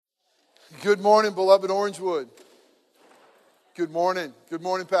Good morning, beloved Orangewood. Good morning. Good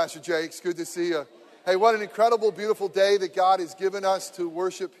morning, Pastor Jakes. Good to see you. Hey, what an incredible, beautiful day that God has given us to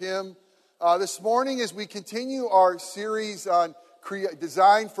worship Him. This morning, as we continue our series on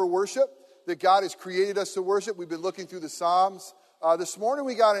design for worship, that God has created us to worship, we've been looking through the Psalms. This morning,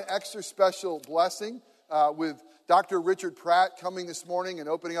 we got an extra special blessing with Dr. Richard Pratt coming this morning and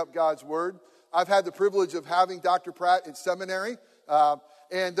opening up God's Word. I've had the privilege of having Dr. Pratt in seminary.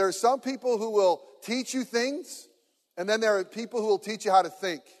 And there are some people who will teach you things, and then there are people who will teach you how to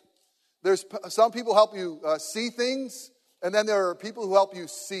think. There's some people help you see things, and then there are people who help you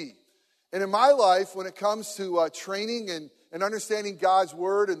see. And in my life, when it comes to training and understanding God's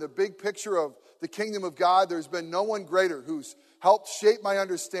Word and the big picture of the kingdom of God, there's been no one greater who's helped shape my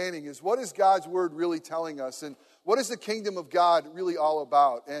understanding is what is God's Word really telling us, and what is the kingdom of God really all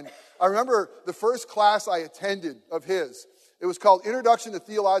about? And I remember the first class I attended of his. It was called Introduction to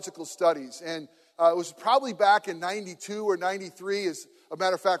Theological Studies, and it was probably back in 92 or 93. As a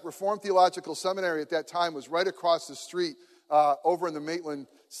matter of fact, Reformed Theological Seminary at that time was right across the street over in the Maitland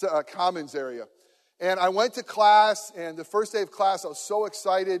Commons area. And I went to class, and the first day of class, I was so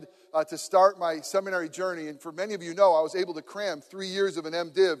excited to start my seminary journey. And for many of you know, I was able to cram 3 years of an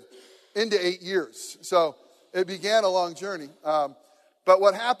MDiv into 8 years. So it began a long journey. But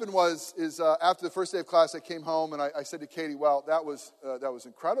what happened was after the first day of class, I came home and I said to Katie, well, that was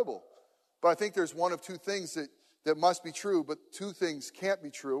incredible. But I think there's one of two things that must be true, but two things can't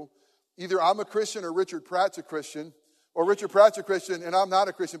be true. Either I'm a Christian or Richard Pratt's a Christian, or Richard Pratt's a Christian and I'm not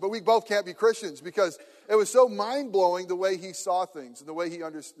a Christian. But we both can't be Christians because it was so mind-blowing the way he saw things and the way he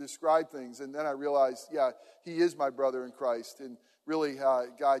described things. And then I realized, yeah, he is my brother in Christ. And really,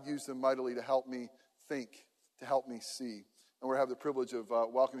 God used him mightily to help me think, to help me see. And we have the privilege of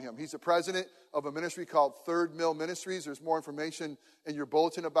welcoming him. He's the president of a ministry called Third Mill Ministries. There's more information in your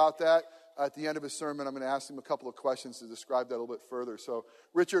bulletin about that. At the end of his sermon, I'm going to ask him a couple of questions to describe that a little bit further. So,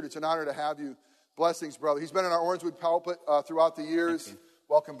 Richard, it's an honor to have you. Blessings, brother. He's been in our Orangewood pulpit throughout the years.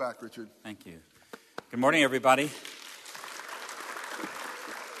 Welcome back, Richard. Thank you. Good morning, everybody.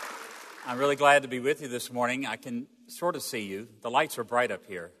 I'm really glad to be with you this morning. I can sort of see you. The lights are bright up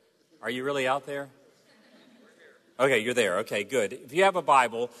here. Are you really out there? Okay, you're there. Okay, good. If you have a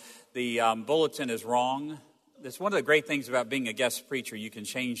Bible, the bulletin is wrong. That's one of the great things about being a guest preacher. You can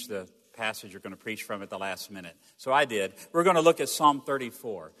change the passage you're going to preach from at the last minute. So I did. We're going to look at Psalm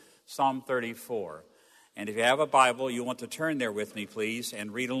 34. Psalm 34. And if you have a Bible, you want to turn there with me, please,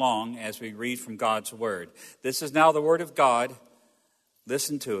 and read along as we read from God's Word. This is now the Word of God.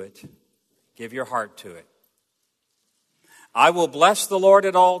 Listen to it. Give your heart to it. I will bless the Lord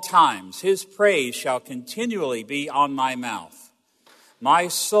at all times. His praise shall continually be on my mouth. My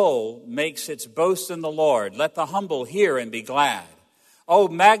soul makes its boast in the Lord. Let the humble hear and be glad. Oh,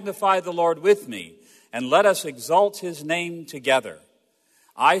 magnify the Lord with me, and let us exalt his name together.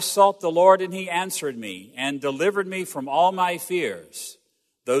 I sought the Lord, and he answered me, and delivered me from all my fears.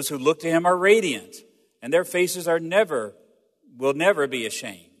 Those who look to him are radiant, and their faces will never be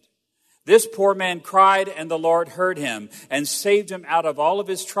ashamed. This poor man cried, and the Lord heard him and saved him out of all of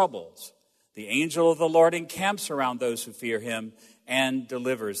his troubles. The angel of the Lord encamps around those who fear him and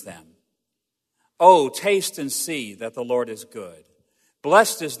delivers them. Oh, taste and see that the Lord is good.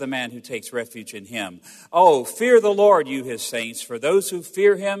 Blessed is the man who takes refuge in him. Oh, fear the Lord, you his saints, for those who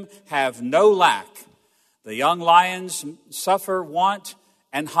fear him have no lack. The young lions suffer want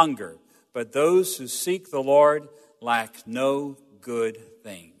and hunger, but those who seek the Lord lack no good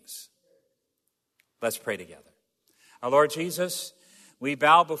thing. Let's pray together. Our Lord Jesus, we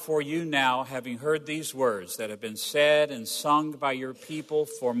bow before you now, having heard these words that have been said and sung by your people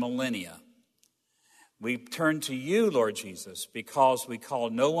for millennia. We turn to you, Lord Jesus, because we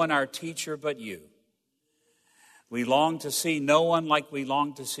call no one our teacher but you. We long to see no one like we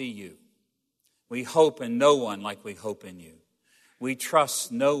long to see you. We hope in no one like we hope in you. We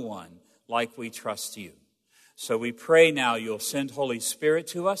trust no one like we trust you. So we pray now you'll send Holy Spirit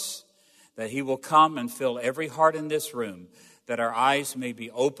to us, that he will come and fill every heart in this room, that our eyes may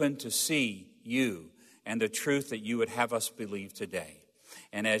be open to see you and the truth that you would have us believe today.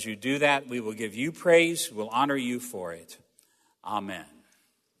 And as you do that, we will give you praise. We'll honor you for it. Amen.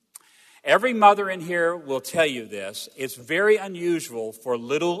 Every mother in here will tell you this. It's very unusual for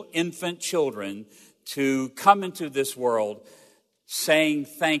little infant children to come into this world saying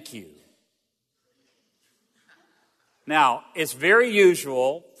thank you. Now, it's very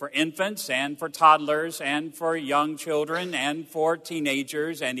usual for infants and for toddlers and for young children and for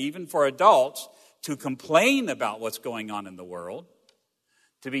teenagers and even for adults to complain about what's going on in the world,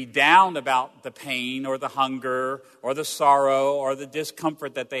 to be down about the pain or the hunger or the sorrow or the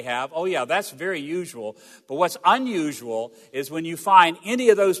discomfort that they have. Oh yeah, that's very usual. But what's unusual is when you find any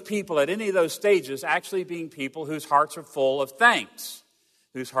of those people at any of those stages actually being people whose hearts are full of thanks,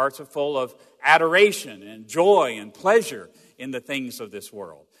 whose hearts are full of adoration and joy and pleasure in the things of this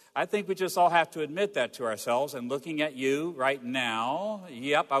world. I think we just all have to admit that to ourselves. And looking at you right now,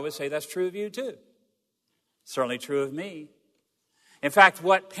 yep, I would say that's true of you too. Certainly true of me. In fact,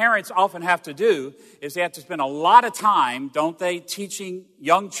 what parents often have to do is they have to spend a lot of time, don't they, teaching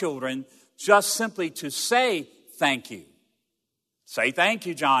young children just simply to say thank you. Say thank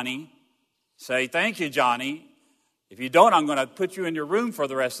you, Johnny. Say thank you, Johnny. If you don't, I'm going to put you in your room for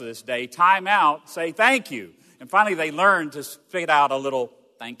the rest of this day. Time out. Say thank you. And finally, they learn to spit out a little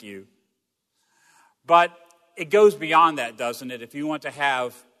thank you. But it goes beyond that, doesn't it? If you want to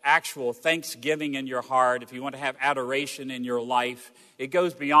have actual thanksgiving in your heart, if you want to have adoration in your life, it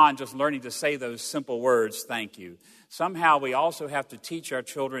goes beyond just learning to say those simple words, thank you. Somehow we also have to teach our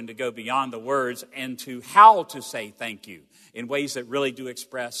children to go beyond the words and to how to say thank you in ways that really do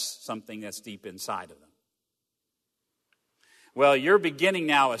express something that's deep inside of them. Well, you're beginning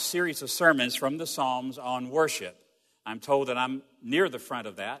now a series of sermons from the Psalms on worship. I'm told that I'm near the front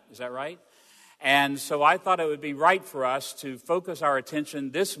of that. Is that right? And so I thought it would be right for us to focus our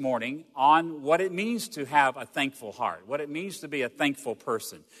attention this morning on what it means to have a thankful heart, what it means to be a thankful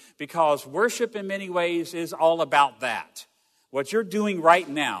person. Because worship in many ways is all about that. What you're doing right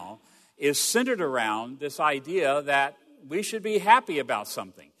now is centered around this idea that we should be happy about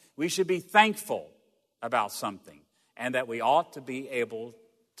something. We should be thankful about something. And that we ought to be able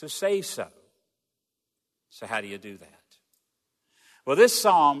to say so. So how do you do that? Well, this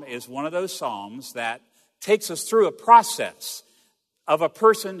psalm is one of those psalms that takes us through a process of a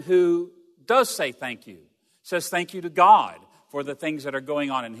person who does say thank you, says thank you to God for the things that are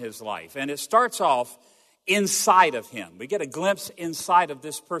going on in his life. And it starts off inside of him. We get a glimpse inside of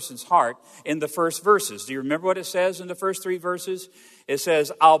this person's heart in the first verses. Do you remember what it says in the first 3 verses? It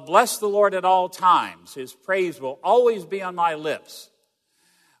says, I'll bless the Lord at all times. His praise will always be on my lips.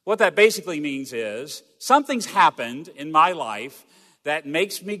 What that basically means is something's happened in my life that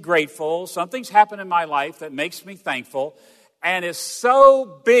makes me grateful. Something's happened in my life that makes me thankful. And it's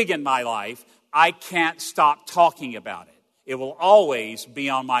so big in my life, I can't stop talking about it. It will always be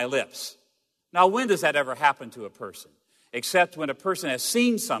on my lips. Now, when does that ever happen to a person? Except when a person has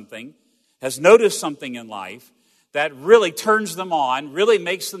seen something, has noticed something in life that really turns them on, really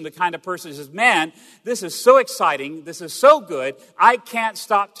makes them the kind of person who says, man, this is so exciting, this is so good, I can't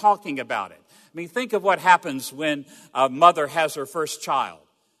stop talking about it. I mean, think of what happens when a mother has her first child.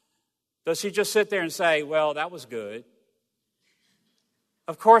 Does she just sit there and say, well, that was good?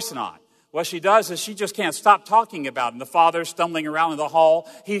 Of course not. What she does is she just can't stop talking about it. And the father's stumbling around in the hall.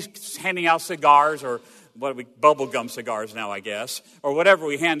 He's handing out cigars or bubble gum cigars now, I guess, or whatever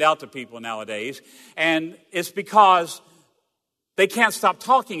we hand out to people nowadays. And it's because they can't stop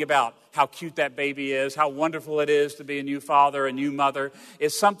talking about how cute that baby is, how wonderful it is to be a new father, a new mother.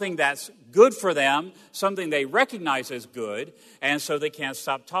 It's something that's good for them, something they recognize as good, and so they can't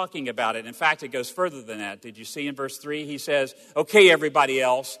stop talking about it. In fact, it goes further than that. Did you see in verse 3? He says, okay, everybody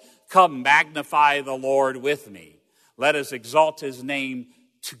else, come magnify the Lord with me. Let us exalt his name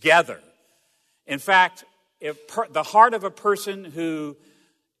together. In fact, if the heart of a person who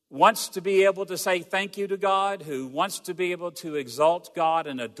wants to be able to say thank you to God, who wants to be able to exalt God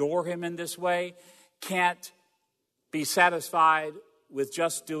and adore him in this way, can't be satisfied with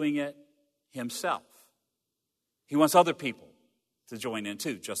just doing it himself. He wants other people to join in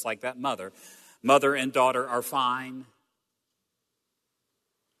too, just like that mother. Mother and daughter are fine.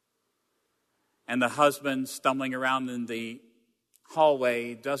 And the husband stumbling around in the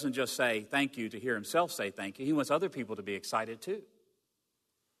hallway doesn't just say thank you to hear himself say thank you. He wants other people to be excited too.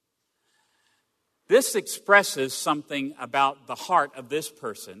 This expresses something about the heart of this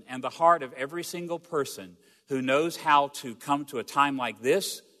person and the heart of every single person who knows how to come to a time like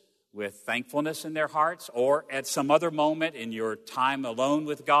this with thankfulness in their hearts, or at some other moment in your time alone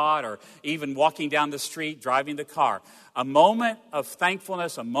with God, or even walking down the street, driving the car. A moment of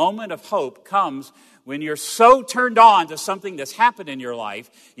thankfulness, a moment of hope comes when you're so turned on to something that's happened in your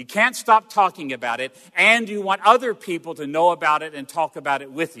life, you can't stop talking about it, and you want other people to know about it and talk about it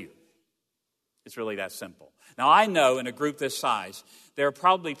with you. It's really that simple. Now, I know in a group this size, there are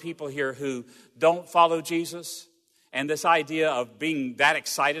probably people here who don't follow Jesus, and this idea of being that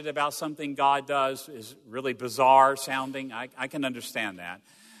excited about something God does is really bizarre sounding. I can understand that.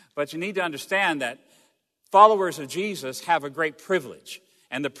 But you need to understand that followers of Jesus have a great privilege.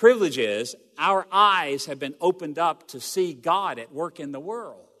 And the privilege is our eyes have been opened up to see God at work in the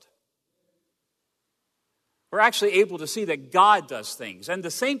world. We're actually able to see that God does things. And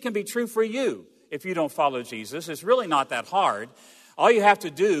the same can be true for you if you don't follow Jesus. It's really not that hard. All you have to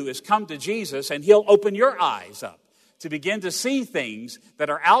do is come to Jesus and he'll open your eyes up to begin to see things that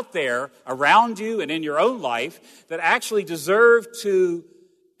are out there around you and in your own life that actually deserve to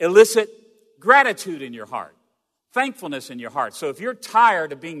elicit gratitude in your heart, thankfulness in your heart. So if you're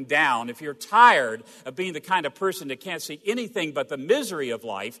tired of being down, if you're tired of being the kind of person that can't see anything but the misery of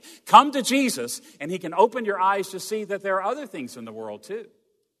life, come to Jesus and he can open your eyes to see that there are other things in the world too.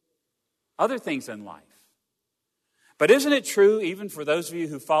 Other things in life. But isn't it true, even for those of you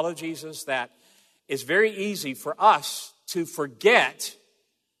who follow Jesus, that it's very easy for us to forget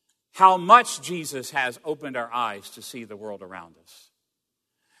how much Jesus has opened our eyes to see the world around us?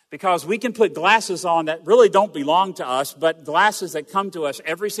 Because we can put glasses on that really don't belong to us, but glasses that come to us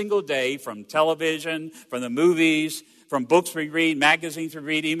every single day from television, from the movies, from books we read, magazines we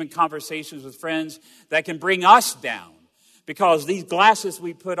read, even conversations with friends that can bring us down. Because these glasses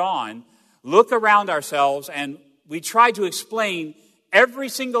we put on look around ourselves and we try to explain every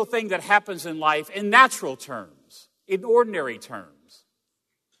single thing that happens in life in natural terms, in ordinary terms.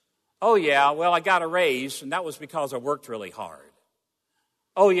 Oh yeah, well I got a raise and that was because I worked really hard.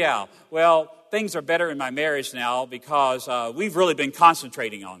 Oh yeah, well things are better in my marriage now because we've really been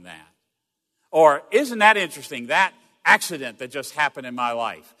concentrating on that. Or isn't that interesting, that accident that just happened in my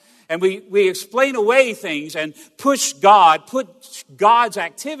life? And we explain away things and put God's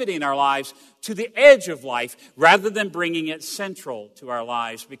activity in our lives to the edge of life rather than bringing it central to our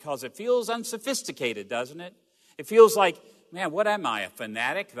lives because it feels unsophisticated, doesn't it? It feels like, man, what am I, a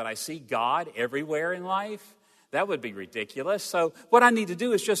fanatic that I see God everywhere in life? That would be ridiculous. So what I need to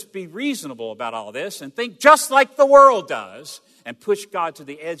do is just be reasonable about all this and think just like the world does and push God to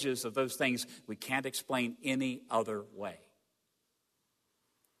the edges of those things we can't explain any other way.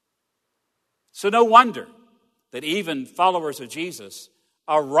 So no wonder that even followers of Jesus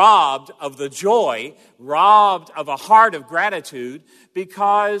are robbed of the joy, robbed of a heart of gratitude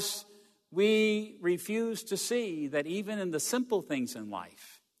because we refuse to see that even in the simple things in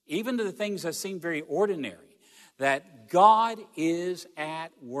life, even to the things that seem very ordinary, that God is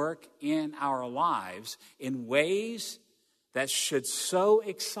at work in our lives in ways that should so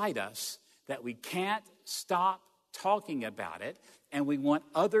excite us that we can't stop talking about it, and we want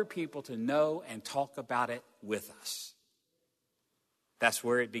other people to know and talk about it with us. That's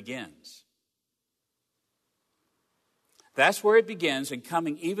where it begins. That's where it begins in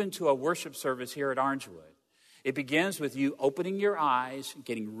coming even to a worship service here at Orangewood. It begins with you opening your eyes,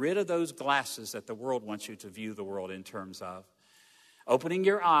 getting rid of those glasses that the world wants you to view the world in terms of. Opening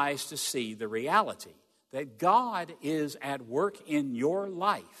your eyes to see the reality that God is at work in your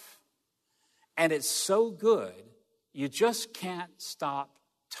life. And it's so good, you just can't stop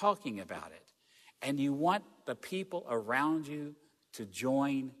talking about it. And you want the people around you to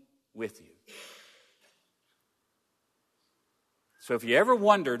join with you. So if you ever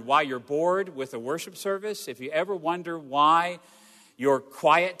wondered why you're bored with a worship service, if you ever wonder why your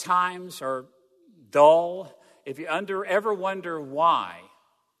quiet times are dull, if you ever wonder why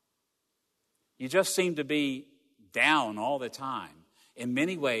you just seem to be down all the time, in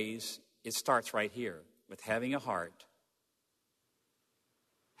many ways, it starts right here with having a heart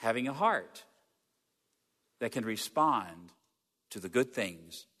that can respond to the good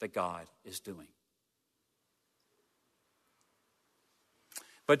things that God is doing.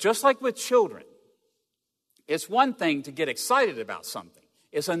 But just like with children, it's one thing to get excited about something.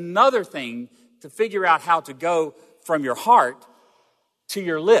 It's another thing to figure out how to go from your heart to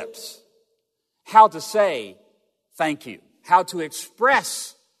your lips, how to say thank you, how to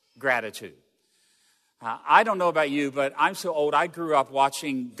express gratitude. I don't know about you, but I'm so old, I grew up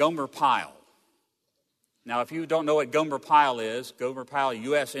watching Gomer Pyle. Now, if you don't know what Gomer Pyle is, Gomer Pyle,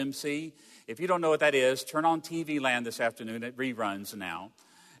 USMC, if you don't know what that is, turn on TV Land this afternoon. It reruns now.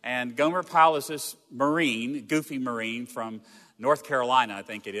 And Gomer Pyle is this Marine, goofy Marine from North Carolina, I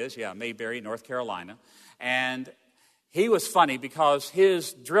think it is. Yeah, Mayberry, North Carolina. And he was funny because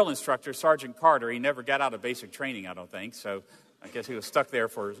his drill instructor, Sergeant Carter, he never got out of basic training, I don't think. So I guess he was stuck there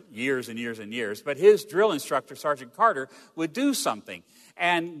for years and years and years. But his drill instructor, Sergeant Carter, would do something.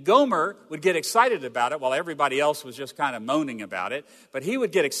 And Gomer would get excited about it while everybody else was just kind of moaning about it. But he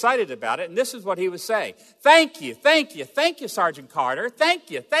would get excited about it, and this is what he would say. Thank you, thank you, thank you, Sergeant Carter. Thank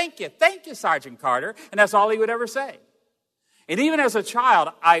you, thank you, thank you, Sergeant Carter. And that's all he would ever say. And even as a child,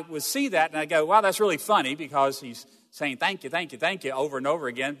 I would see that, and I go, wow, that's really funny because he's saying thank you, thank you, thank you over and over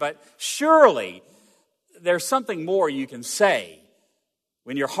again. But surely there's something more you can say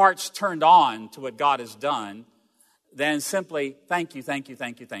when your heart's turned on to what God has done, then simply thank you, thank you,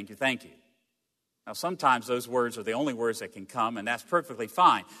 thank you, thank you, thank you. Now, sometimes those words are the only words that can come, and that's perfectly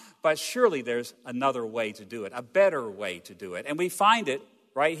fine. But surely there's another way to do it, a better way to do it. And we find it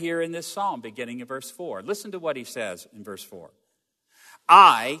right here in this psalm, beginning in verse 4. Listen to what he says in verse 4.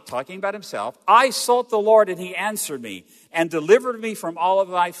 I, talking about himself, I sought the Lord, and he answered me and delivered me from all of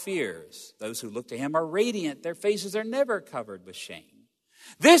my fears. Those who look to him are radiant. Their faces are never covered with shame.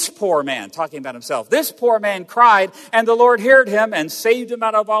 This poor man, talking about himself, this poor man cried, and the Lord heard him and saved him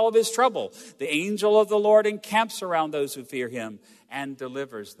out of all of his trouble. The angel of the Lord encamps around those who fear him and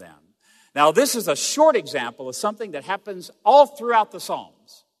delivers them. Now, this is a short example of something that happens all throughout the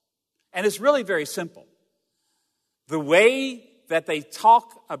Psalms. And it's really very simple. The way that they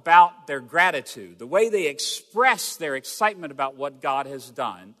talk about their gratitude, the way they express their excitement about what God has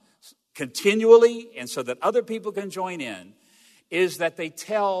done continually and so that other people can join in, is that they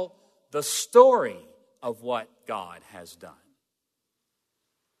tell the story of what God has done.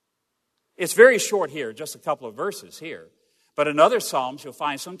 It's very short here, just a couple of verses here. But in other Psalms, you'll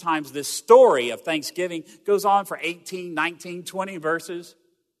find sometimes this story of thanksgiving goes on for 18, 19, 20 verses.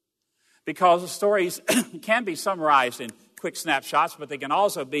 Because the stories can be summarized in quick snapshots, but they can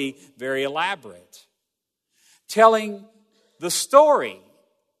also be very elaborate. Telling the story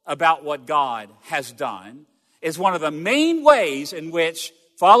about what God has done is one of the main ways in which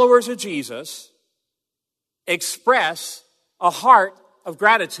followers of Jesus express a heart of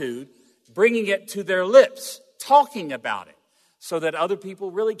gratitude, bringing it to their lips, talking about it, so that other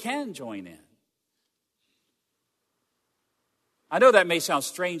people really can join in. I know that may sound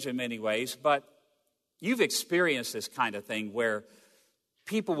strange in many ways, but you've experienced this kind of thing where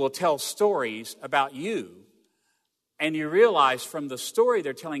people will tell stories about you, and you realize from the story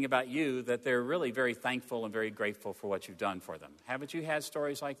they're telling about you that they're really very thankful and very grateful for what you've done for them. Haven't you had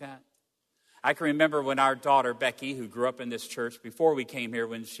stories like that? I can remember when our daughter, Becky, who grew up in this church before we came here,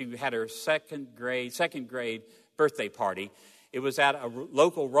 when she had her second grade birthday party, it was at a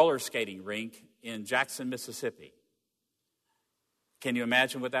local roller skating rink in Jackson, Mississippi. Can you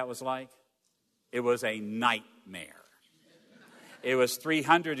imagine what that was like? It was a nightmare. It was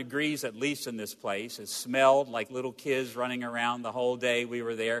 300 degrees at least in this place. It smelled like little kids running around the whole day. We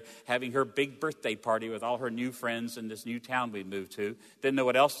were there having her big birthday party with all her new friends in this new town we moved to. Didn't know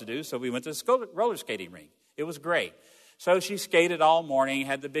what else to do, so we went to the roller skating rink. It was great. So she skated all morning,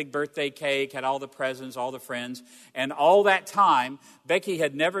 had the big birthday cake, had all the presents, all the friends. And all that time, Becky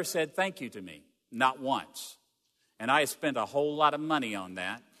had never said thank you to me, not once. And I had spent a whole lot of money on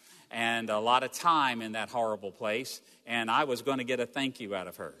that and a lot of time in that horrible place, and I was going to get a thank you out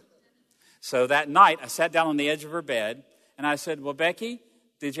of her. So that night, I sat down on the edge of her bed, and I said, well, Becky,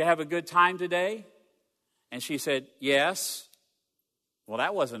 did you have a good time today? And she said, yes. Well,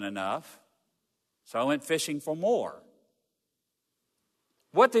 that wasn't enough, so I went fishing for more.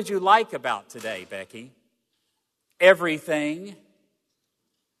 What did you like about today, Becky? Everything.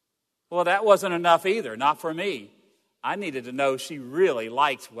 Well, that wasn't enough either, not for me. I needed to know she really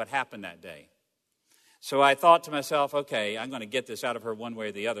liked what happened that day. So I thought to myself, okay, I'm going to get this out of her one way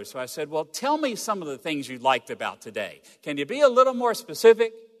or the other. So I said, well, tell me some of the things you liked about today. Can you be a little more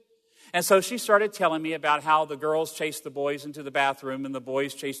specific? And so she started telling me about how the girls chased the boys into the bathroom and the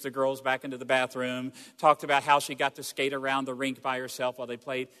boys chased the girls back into the bathroom. Talked about how she got to skate around the rink by herself while they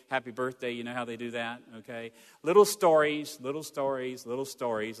played Happy Birthday. You know how they do that, okay? Little stories, little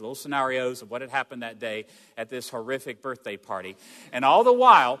scenarios of what had happened that day at this horrific birthday party. And all the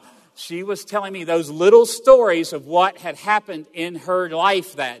while, she was telling me those little stories of what had happened in her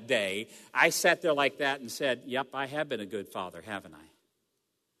life that day. I sat there like that and said, yep, I have been a good father, haven't I?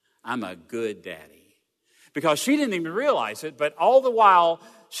 I'm a good daddy. Because she didn't even realize it, but all the while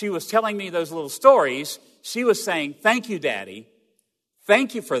she was telling me those little stories, she was saying, thank you, Daddy.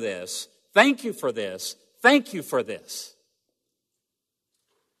 Thank you for this. Thank you for this. Thank you for this.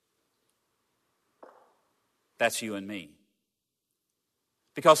 That's you and me.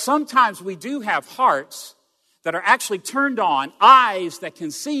 Because sometimes we do have hearts that are actually turned on, eyes that can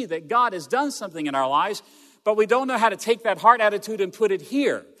see that God has done something in our lives, but we don't know how to take that heart attitude and put it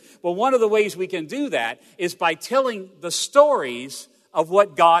here. Well, one of the ways we can do that is by telling the stories of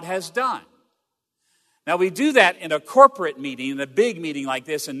what God has done. Now, we do that in a corporate meeting, in a big meeting like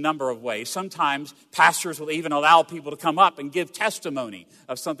this, in a number of ways. Sometimes pastors will even allow people to come up and give testimony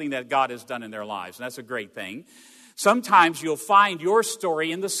of something that God has done in their lives, and that's a great thing. Sometimes you'll find your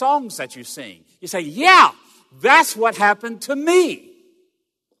story in the songs that you sing. You say, yeah, that's what happened to me.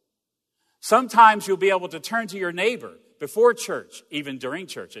 Sometimes you'll be able to turn to your neighbor before church, even during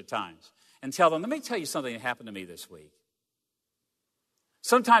church at times, and tell them, let me tell you something that happened to me this week.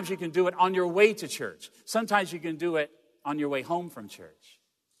 Sometimes you can do it on your way to church. Sometimes you can do it on your way home from church.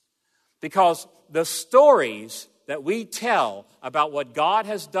 Because the stories that we tell about what God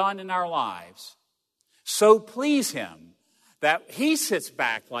has done in our lives so please Him that He sits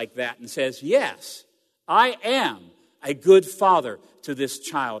back like that and says, yes, I am a good father to this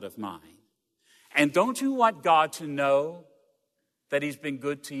child of mine. And don't you want God to know that He's been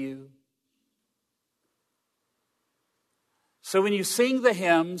good to you? So when you sing the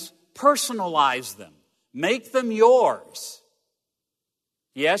hymns, personalize them. Make them yours.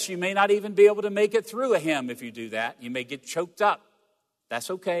 Yes, you may not even be able to make it through a hymn if you do that. You may get choked up. That's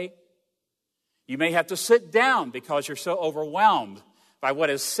okay. You may have to sit down because you're so overwhelmed by what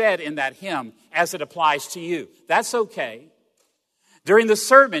is said in that hymn as it applies to you. That's okay. During the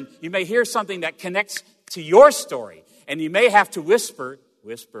sermon, you may hear something that connects to your story, and you may have to whisper,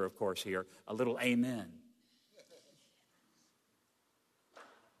 of course here, a little amen.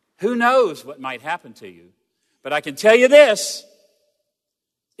 Who knows what might happen to you? But I can tell you this,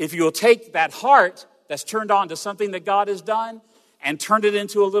 if you'll take that heart that's turned on to something that God has done and turned it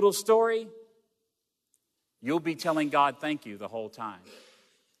into a little story, you'll be telling God thank you the whole time.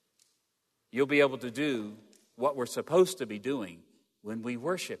 You'll be able to do what we're supposed to be doing when we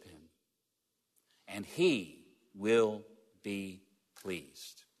worship Him. And He will be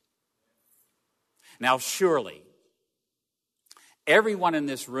pleased. Now surely, everyone in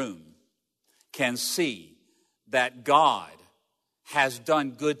this room can see that God has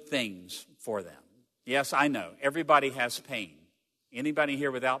done good things for them. Yes, I know. Everybody has pain. Anybody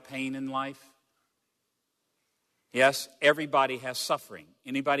here without pain in life? Yes, everybody has suffering.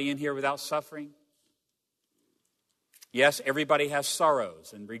 Anybody in here without suffering? Yes, everybody has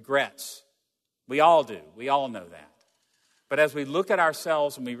sorrows and regrets. We all do. We all know that. But as we look at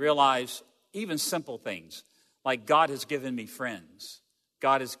ourselves and we realize even simple things, like God has given me friends.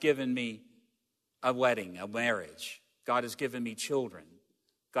 God has given me a wedding, a marriage. God has given me children.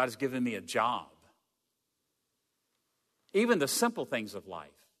 God has given me a job. Even the simple things of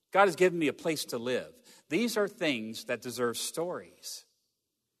life. God has given me a place to live. These are things that deserve stories.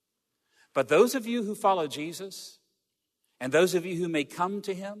 But those of you who follow Jesus, and those of you who may come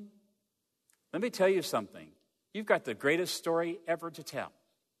to Him, let me tell you something. You've got the greatest story ever to tell.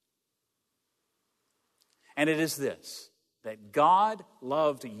 And it is this, that God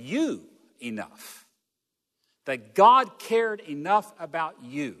loved you enough, that God cared enough about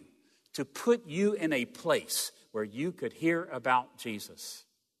you to put you in a place where you could hear about Jesus.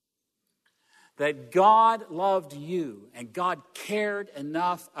 That God loved you and God cared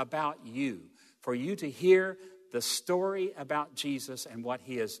enough about you for you to hear the story about Jesus and what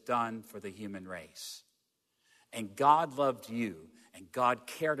He has done for the human race. And God loved you and God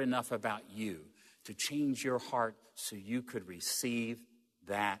cared enough about you to change your heart so you could receive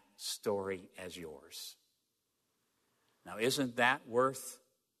that story as yours. Now, isn't that worth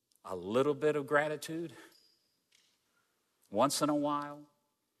a little bit of gratitude? Once in a while?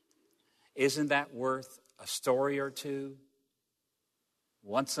 Isn't that worth a story or two?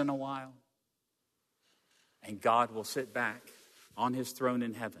 Once in a while? And God will sit back on His throne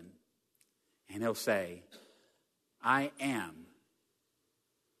in heaven and He'll say, I am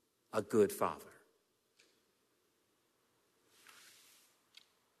a good Father.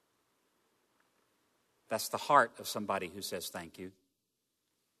 That's the heart of somebody who says thank you.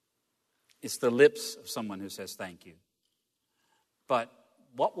 It's the lips of someone who says thank you. But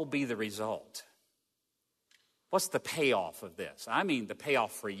what will be the result? What's the payoff of this? I mean the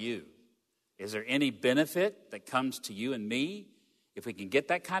payoff for you. Is there any benefit that comes to you and me if we can get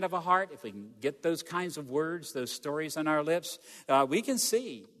that kind of a heart, if we can get those kinds of words, those stories on our lips? We can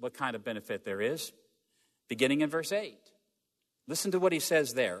see what kind of benefit there is, beginning in verse 8. Listen to what He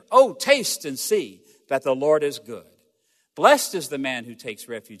says there. Oh, taste and see that the Lord is good. Blessed is the man who takes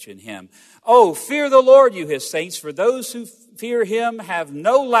refuge in Him. Oh, fear the Lord, you His saints, for those who fear Him have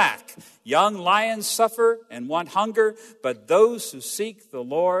no lack. Young lions suffer and want hunger, but those who seek the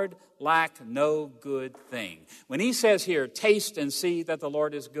Lord lack no good thing. When He says here, taste and see that the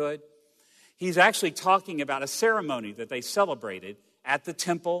Lord is good, He's actually talking about a ceremony that they celebrated at the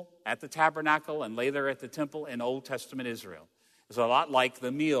temple, at the tabernacle, and later at the temple in Old Testament Israel. It's a lot like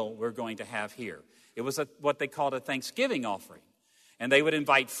the meal we're going to have here. It was what they called a Thanksgiving offering. And they would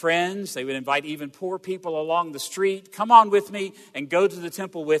invite friends. They would invite even poor people along the street. Come on with me and go to the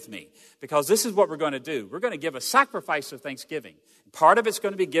temple with me. Because this is what we're going to do. We're going to give a sacrifice of thanksgiving. Part of it's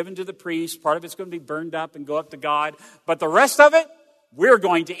going to be given to the priest. Part of it's going to be burned up and go up to God. But the rest of it, we're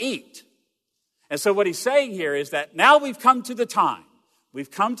going to eat. And so what He's saying here is that now we've come to the time.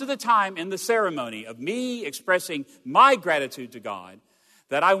 We've come to the time in the ceremony of me expressing my gratitude to God,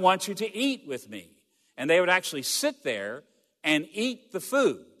 that I want you to eat with me. And they would actually sit there and eat the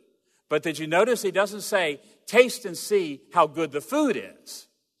food. But did you notice he doesn't say, taste and see how good the food is?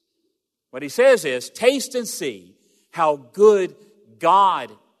 What he says is, taste and see how good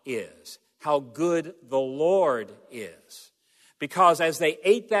God is, how good the Lord is. Because as they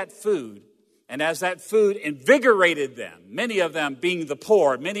ate that food, and as that food invigorated them, many of them being the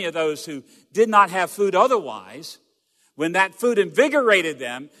poor, many of those who did not have food otherwise, when that food invigorated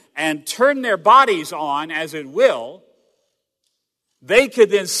them and turned their bodies on, as it will, they could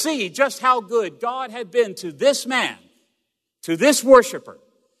then see just how good God had been to this man, to this worshiper.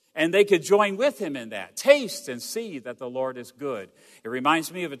 And they could join with him in that. Taste and see that the Lord is good. It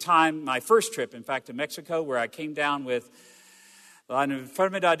reminds me of a time, my first trip, in fact, to Mexico, where I came down with la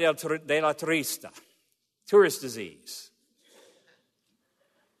enfermedad de la turista, tourist disease.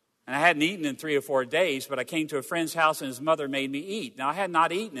 And I hadn't eaten in 3 or 4 days, but I came to a friend's house and his mother made me eat. Now, I had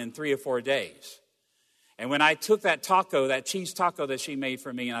not eaten in 3 or 4 days. And when I took that taco, that cheese taco that she made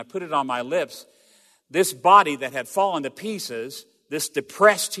for me, and I put it on my lips, this body that had fallen to pieces, this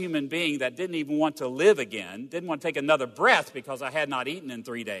depressed human being that didn't even want to live again, didn't want to take another breath because I had not eaten in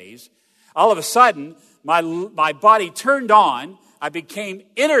 3 days, all of a sudden, my body turned on. I became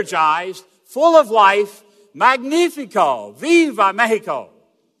energized, full of life, magnifico, viva Mexico.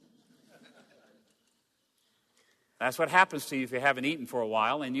 That's what happens to you if you haven't eaten for a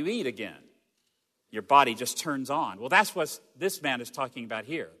while and you eat again. Your body just turns on. Well, that's what this man is talking about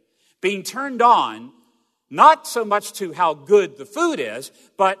here. Being turned on, not so much to how good the food is,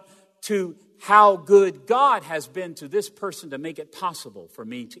 but to how good God has been to this person to make it possible for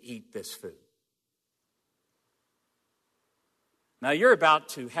me to eat this food. Now, you're about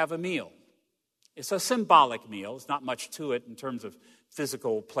to have a meal. It's a symbolic meal. It's not much to it in terms of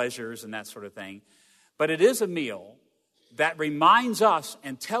physical pleasures and that sort of thing. But it is a meal that reminds us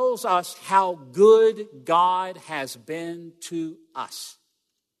and tells us how good God has been to us.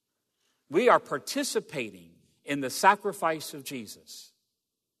 We are participating in the sacrifice of Jesus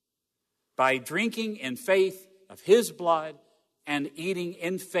by drinking in faith of his blood and eating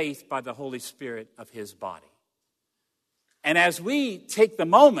in faith by the Holy Spirit of his body. And as we take the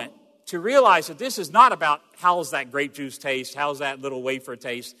moment to realize that this is not about how's that grape juice taste, how's that little wafer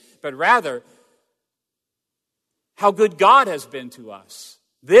taste, but rather how good God has been to us,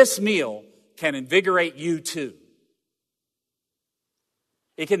 this meal can invigorate you too.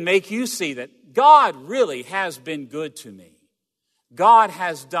 It can make you see that God really has been good to me. God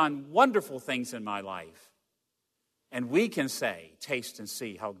has done wonderful things in my life. And we can say, taste and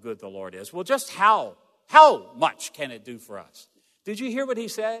see how good the Lord is. Well, just how much can it do for us? Did you hear what he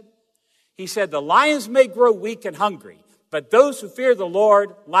said? He said, the lions may grow weak and hungry, but those who fear the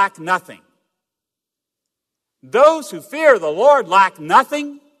Lord lack nothing. Those who fear the Lord lack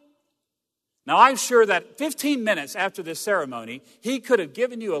nothing. Now, I'm sure that 15 minutes after this ceremony, he could have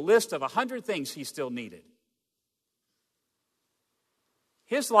given you a list of 100 things he still needed.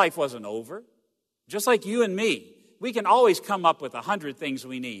 His life wasn't over. Just like you and me, we can always come up with 100 things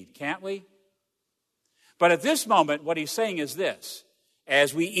we need, can't we? But at this moment, what he's saying is this.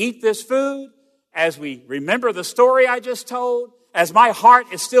 As we eat this food, as we remember the story I just told, as my heart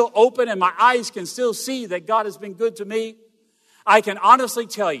is still open and my eyes can still see that God has been good to me, I can honestly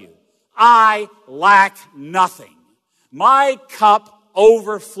tell you, I lack nothing. My cup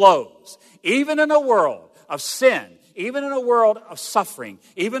overflows. Even in a world of sin, even in a world of suffering,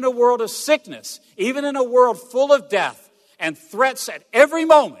 even in a world of sickness, even in a world full of death and threats at every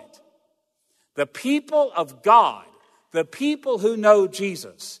moment, the people of God, the people who know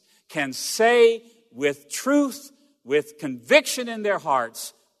Jesus, can say with truth, with conviction in their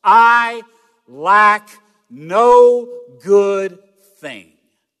hearts, I lack no good thing.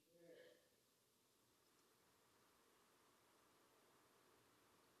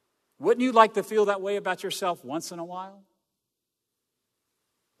 Wouldn't you like to feel that way about yourself once in a while?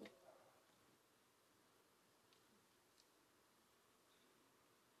 I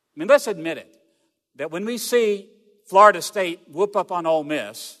mean, let's admit it, that when we see Florida State whoop up on Ole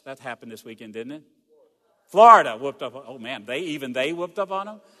Miss, that happened this weekend, didn't it? Florida whooped up, oh man, they whooped up on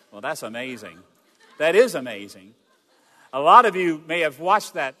them? Well, that's amazing. That is amazing. A lot of you may have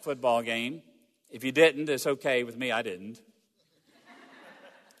watched that football game. If you didn't, it's okay with me, I didn't.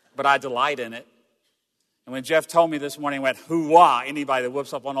 But I delight in it. And when Jeff told me this morning, he went, hoo-wah, anybody that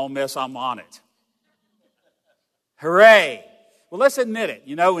whoops up on Ole Miss, I'm on it. Hooray. Well, let's admit it.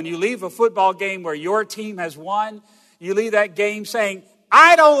 You know, when you leave a football game where your team has won, you leave that game saying,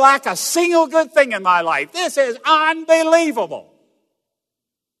 I don't lack a single good thing in my life. This is unbelievable.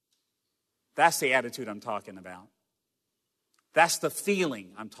 That's the attitude I'm talking about. That's the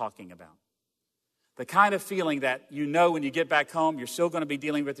feeling I'm talking about. The kind of feeling that you know when you get back home, you're still going to be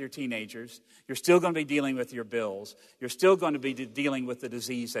dealing with your teenagers. You're still going to be dealing with your bills. You're still going to be dealing with the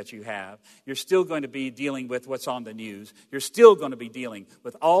disease that you have. You're still going to be dealing with what's on the news. You're still going to be dealing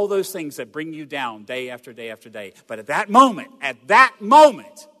with all those things that bring you down day after day after day. But at that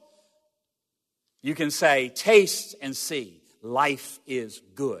moment, you can say, taste and see, life is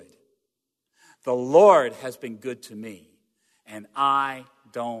good. The Lord has been good to me, and I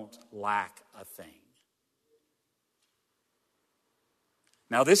don't lack a thing.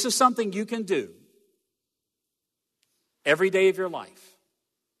 Now, this is something you can do every day of your life.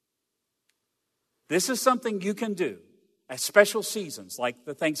 This is something you can do at special seasons, like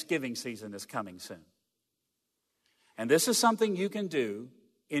the Thanksgiving season is coming soon. And this is something you can do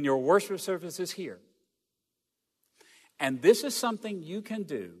in your worship services here. And this is something you can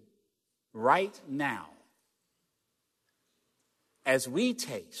do right now as we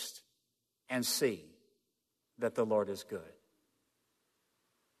taste and see that the Lord is good.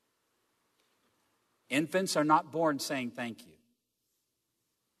 Infants are not born saying thank you.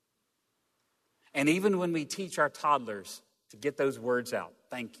 And even when we teach our toddlers to get those words out,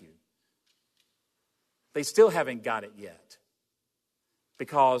 thank you, they still haven't got it yet.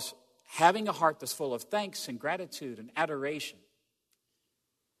 Because having a heart that's full of thanks and gratitude and adoration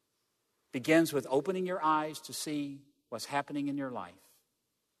begins with opening your eyes to see what's happening in your life.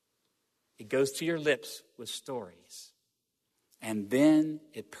 It goes to your lips with stories. And then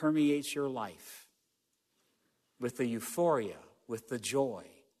it permeates your life with the euphoria, with the joy,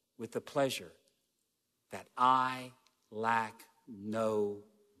 with the pleasure that I lack no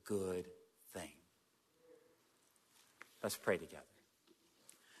good thing. Let's pray together.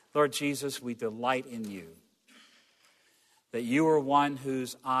 Lord Jesus, we delight in you, that you are one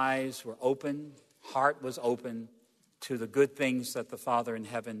whose eyes were open, heart was open to the good things that the Father in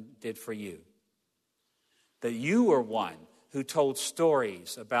heaven did for you. That you were one who told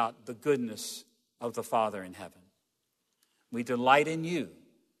stories about the goodness of the Father in heaven. We delight in you,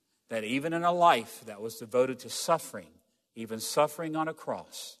 that even in a life that was devoted to suffering, even suffering on a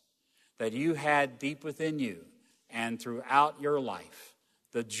cross, that you had deep within you and throughout your life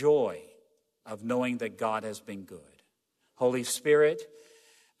the joy of knowing that God has been good. Holy Spirit,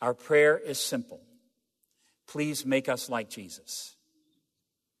 our prayer is simple. Please make us like Jesus.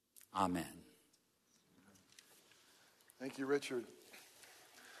 Amen. Thank you, Richard.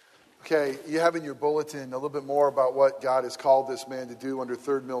 Okay, you have in your bulletin a little bit more about what God has called this man to do under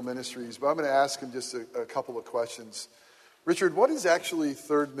Third Mill Ministries, but I'm going to ask him just a couple of questions. Richard, what does actually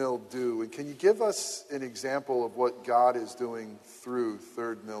Third Mill do? And can you give us an example of what God is doing through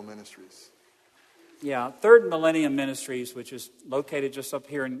Third Mill Ministries? Yeah, Third Millennium Ministries, which is located just up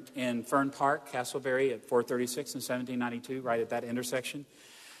here in Fern Park, Castleberry at 436 and 1792, right at that intersection.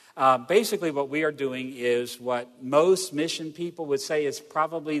 Basically, what we are doing is what most mission people would say is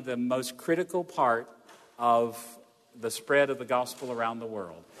probably the most critical part of the spread of the gospel around the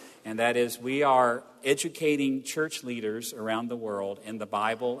world. And that is, we are educating church leaders around the world in the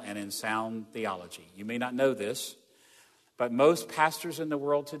Bible and in sound theology. You may not know this, but most pastors in the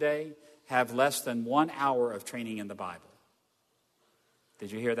world today have less than 1 hour of training in the Bible.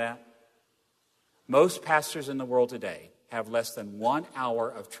 Did you hear that? Most pastors in the world today have less than 1 hour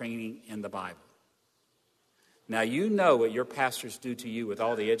of training in the Bible. Now, you know what your pastors do to you with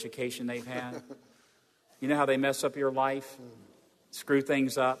all the education they've had. You know how they mess up your life, screw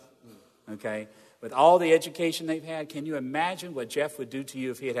things up, okay? With all the education they've had, can you imagine what Jeff would do to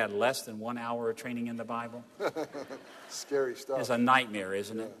you if he had had less than 1 hour of training in the Bible? Scary stuff. It's a nightmare,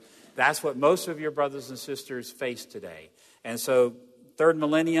 isn't it? That's what most of your brothers and sisters face today. And so Third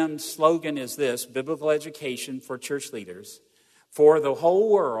Millennium's slogan is this: biblical education for church leaders for the whole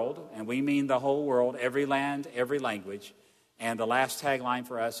world, and we mean the whole world, every land, every language. And the last tagline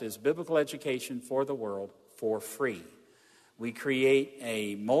for us is biblical education for the world for free. We create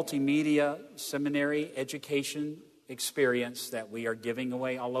a multimedia seminary education experience that we are giving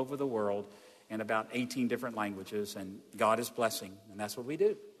away all over the world in about 18 different languages, and God is blessing, and that's what we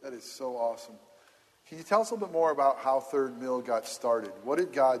do. That is so awesome. Can you tell us a little bit more about how Third Mill got started? What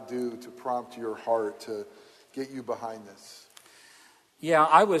did God do to prompt your heart to get you behind this? Yeah,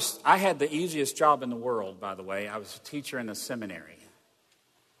 I had the easiest job in the world, by the way. I was a teacher in a seminary.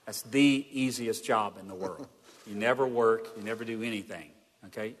 That's the easiest job in the world. You never work, you never do anything,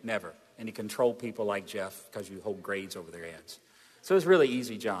 okay? Never. And you control people like Jeff because you hold grades over their heads. So it was a really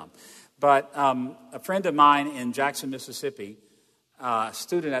easy job. But a friend of mine in Jackson, Mississippi,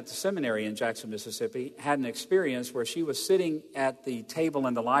 student at the seminary in Jackson, Mississippi, had an experience where she was sitting at the table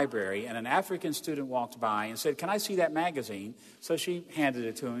in the library, and an African student walked by and said, "Can I see that magazine?" So she handed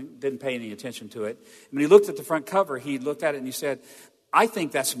it to him, didn't pay any attention to it. When he looked at the front cover, he looked at it and he said, "I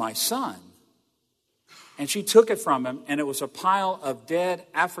think that's my son." And she took it from him, and it was a pile of dead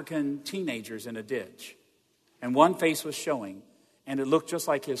African teenagers in a ditch. And one face was showing, and it looked just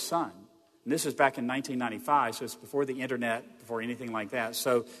like his son. And this is back in 1995, so it's before the internet, before anything like that.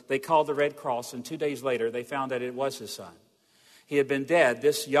 So they called the Red Cross, and 2 days later, they found that it was his son. He had been dead.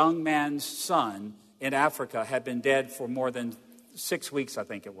 This young man's son in Africa had been dead for more than 6 weeks, I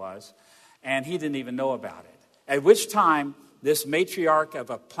think it was, and he didn't even know about it. At which time, this matriarch of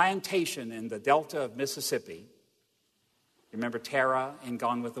a plantation in the Delta of Mississippi, remember Tara in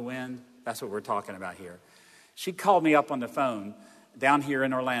Gone with the Wind? That's what we're talking about here. She called me up on the phone down here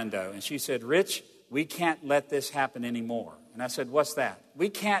in Orlando, and she said, "Rich, we can't let this happen anymore." And I said, "What's that?" We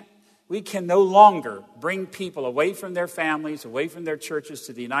can no longer bring people away from their families, away from their churches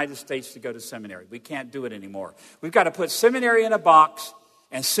to the United States to go to seminary. We can't do it anymore. We've got to put seminary in a box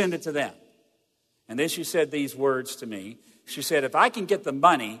and send it to them. And then she said these words to me. She said, "If I can get the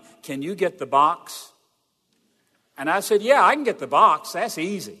money, can you get the box?" And I said, "Yeah, I can get the box. That's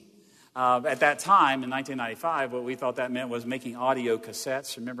easy." At that time, in 1995, what we thought that meant was making audio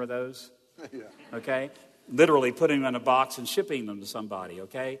cassettes. Remember those? Yeah. Okay? Literally putting them in a box and shipping them to somebody,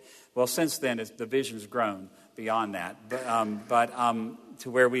 okay? Well, since then, the vision's grown beyond that. But to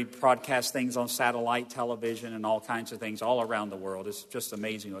where we broadcast things on satellite television and all kinds of things all around the world. It's just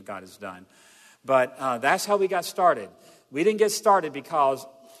amazing what God has done. But that's how we got started. We didn't get started because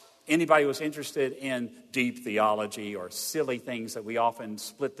anybody was interested in deep theology or silly things that we often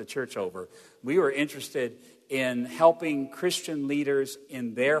split the church over. We were interested in helping Christian leaders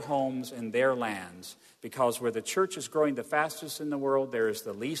in their homes and their lands, because where the church is growing the fastest in the world, there is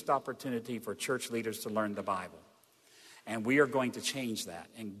the least opportunity for church leaders to learn the Bible. And we are going to change that,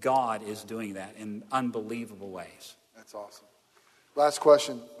 and God is doing that in unbelievable ways. That's awesome. Last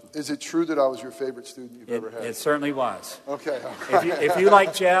question. Is it true that I was your favorite student you've ever had? It certainly was. Okay. If you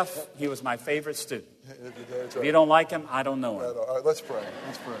like Jeff, he was my favorite student. If you don't like him, I don't know him. All right, let's pray.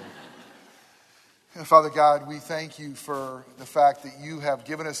 Father God, we thank you for the fact that you have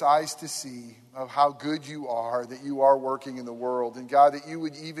given us eyes to see of how good you are, that you are working in the world. And God, that you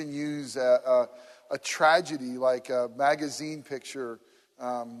would even use a tragedy like a magazine picture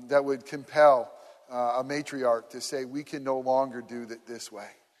that would compel a matriarch to say, we can no longer do that this way.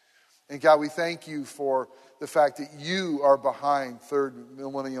 And God, we thank you for the fact that you are behind Third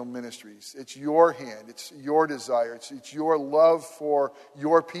Millennium Ministries. It's your hand. It's your desire. It's your love for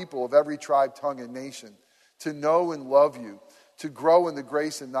your people of every tribe, tongue, and nation to know and love you, to grow in the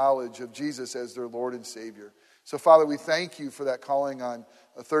grace and knowledge of Jesus as their Lord and Savior. So, Father, we thank you for that calling on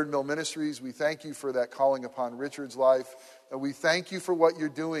Third Mill Ministries. We thank you for that calling upon Richard's life. And we thank you for what you're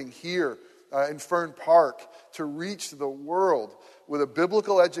doing here in Fern Park to reach the world with a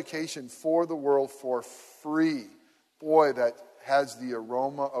biblical education for the world for free. Boy, that has the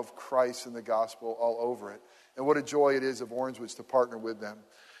aroma of Christ and the gospel all over it. And what a joy it is of Orangewood to partner with them.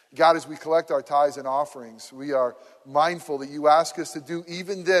 God, as we collect our tithes and offerings, we are mindful that you ask us to do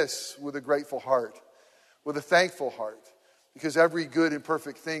even this with a grateful heart, with a thankful heart, because every good and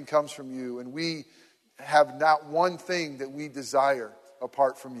perfect thing comes from you, and we have not one thing that we desire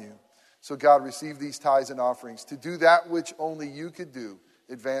apart from you. So God, receive these tithes and offerings to do that which only you could do,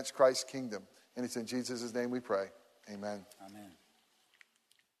 advance Christ's kingdom. And it's in Jesus' name we pray. Amen. Amen.